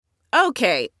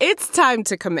Okay, it's time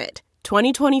to commit.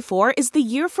 2024 is the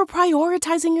year for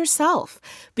prioritizing yourself.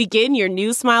 Begin your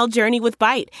new smile journey with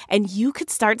Byte, and you could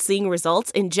start seeing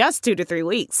results in just 2 to 3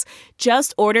 weeks.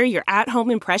 Just order your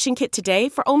at-home impression kit today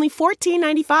for only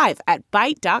 $14.95 at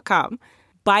Byte.com.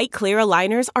 Byte Clear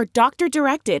aligners are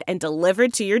doctor-directed and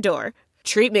delivered to your door.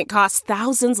 Treatment costs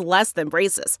thousands less than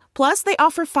braces. Plus, they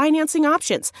offer financing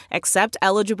options, accept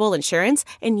eligible insurance,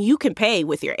 and you can pay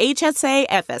with your HSA,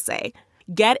 FSA.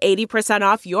 Get 80%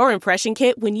 off your impression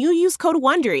kit when you use code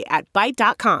WONDERY at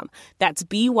Byte.com. That's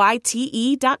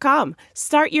BYTE.com.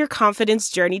 Start your confidence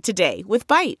journey today with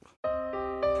Byte.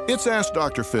 It's Ask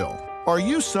Dr. Phil. Are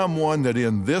you someone that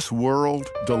in this world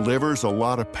delivers a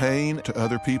lot of pain to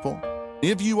other people?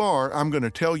 If you are, I'm going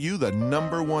to tell you the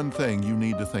number one thing you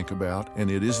need to think about, and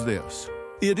it is this.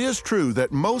 It is true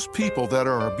that most people that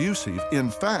are abusive, in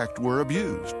fact, were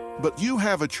abused. But you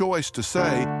have a choice to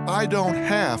say, I don't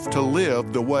have to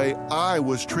live the way I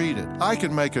was treated. I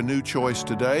can make a new choice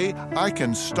today. I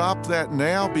can stop that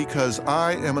now because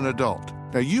I am an adult.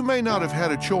 Now, you may not have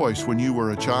had a choice when you were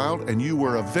a child and you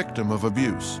were a victim of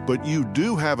abuse, but you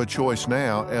do have a choice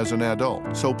now as an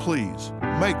adult. So please,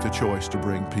 make the choice to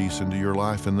bring peace into your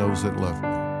life and those that love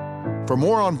you. For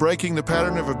more on breaking the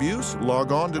pattern of abuse,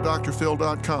 log on to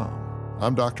drphil.com.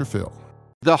 I'm Dr. Phil.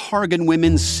 The Hargan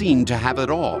women seemed to have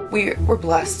it all. We were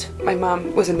blessed. My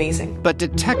mom was amazing. But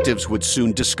detectives would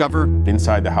soon discover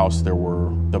inside the house there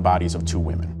were the bodies of 2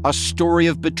 women. A story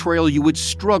of betrayal you would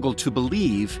struggle to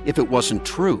believe if it wasn't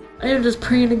true. I am just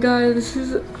praying to God, this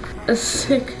is a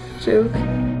sick joke.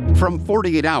 From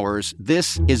 48 Hours,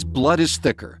 this is Blood is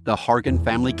Thicker, the Hargan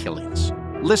family killings.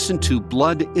 Listen to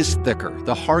Blood is Thicker,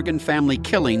 the Hargan family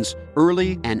killings,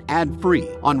 early and ad-free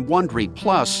on Wondery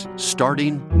Plus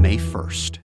starting May 1st.